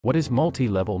What is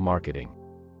multi-level marketing?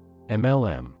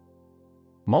 MLM.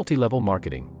 Multi-level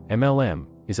marketing, MLM,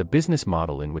 is a business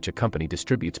model in which a company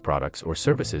distributes products or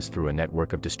services through a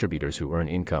network of distributors who earn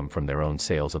income from their own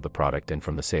sales of the product and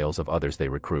from the sales of others they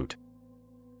recruit.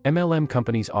 MLM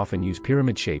companies often use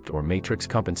pyramid-shaped or matrix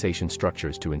compensation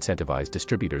structures to incentivize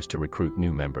distributors to recruit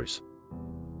new members.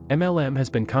 MLM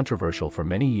has been controversial for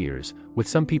many years, with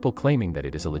some people claiming that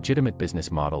it is a legitimate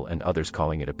business model and others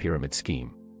calling it a pyramid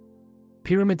scheme.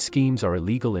 Pyramid schemes are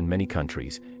illegal in many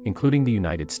countries, including the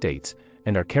United States,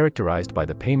 and are characterized by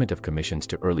the payment of commissions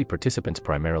to early participants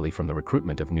primarily from the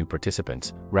recruitment of new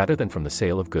participants, rather than from the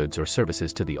sale of goods or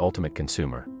services to the ultimate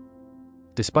consumer.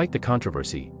 Despite the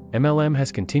controversy, MLM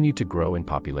has continued to grow in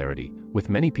popularity, with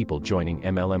many people joining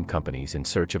MLM companies in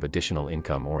search of additional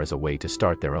income or as a way to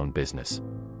start their own business.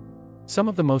 Some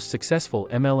of the most successful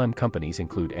MLM companies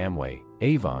include Amway,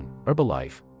 Avon,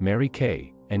 Herbalife, Mary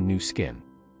Kay, and Nu Skin.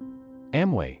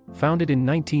 Amway, founded in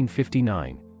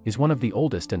 1959, is one of the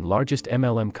oldest and largest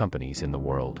MLM companies in the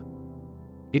world.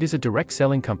 It is a direct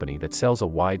selling company that sells a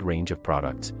wide range of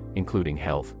products, including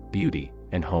health, beauty,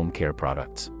 and home care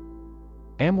products.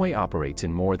 Amway operates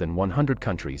in more than 100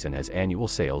 countries and has annual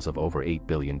sales of over $8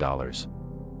 billion.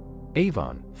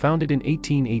 Avon, founded in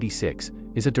 1886,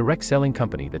 is a direct selling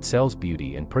company that sells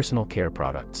beauty and personal care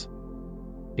products.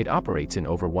 It operates in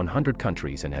over 100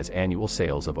 countries and has annual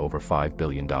sales of over $5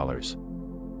 billion.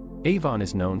 Avon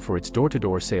is known for its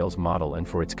door-to-door sales model and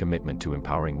for its commitment to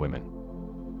empowering women.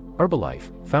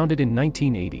 Herbalife, founded in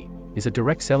 1980, is a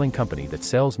direct selling company that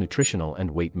sells nutritional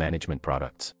and weight management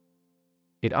products.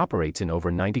 It operates in over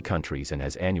 90 countries and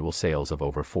has annual sales of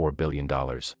over $4 billion.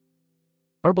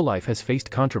 Herbalife has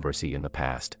faced controversy in the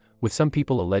past, with some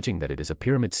people alleging that it is a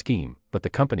pyramid scheme, but the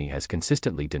company has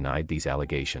consistently denied these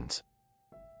allegations.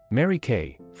 Mary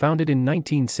Kay, founded in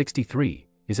 1963,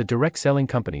 is a direct selling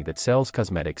company that sells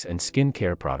cosmetics and skin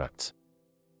care products.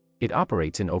 It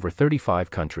operates in over 35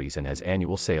 countries and has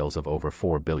annual sales of over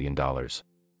 $4 billion.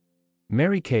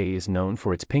 Mary Kay is known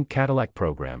for its Pink Cadillac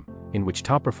program, in which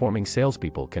top-performing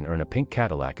salespeople can earn a pink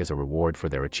Cadillac as a reward for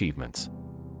their achievements.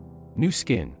 Nu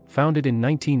Skin, founded in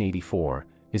 1984,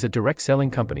 is a direct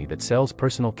selling company that sells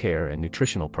personal care and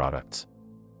nutritional products.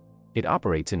 It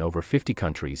operates in over 50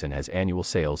 countries and has annual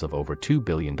sales of over $2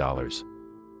 billion.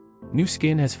 Nu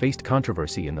Skin has faced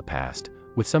controversy in the past,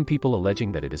 with some people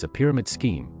alleging that it is a pyramid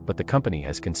scheme, but the company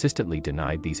has consistently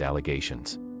denied these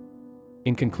allegations.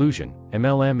 In conclusion,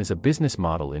 MLM is a business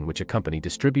model in which a company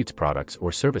distributes products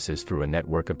or services through a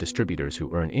network of distributors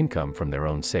who earn income from their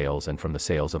own sales and from the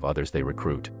sales of others they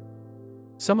recruit.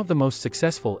 Some of the most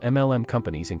successful MLM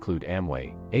companies include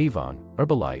Amway, Avon,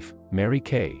 Herbalife, Mary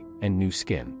Kay, and Nu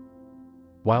Skin.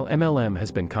 While MLM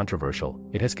has been controversial,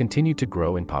 it has continued to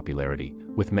grow in popularity,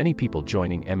 with many people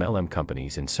joining MLM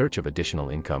companies in search of additional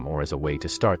income or as a way to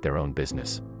start their own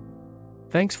business.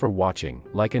 Thanks for watching,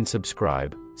 like and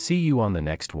subscribe, see you on the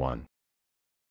next one.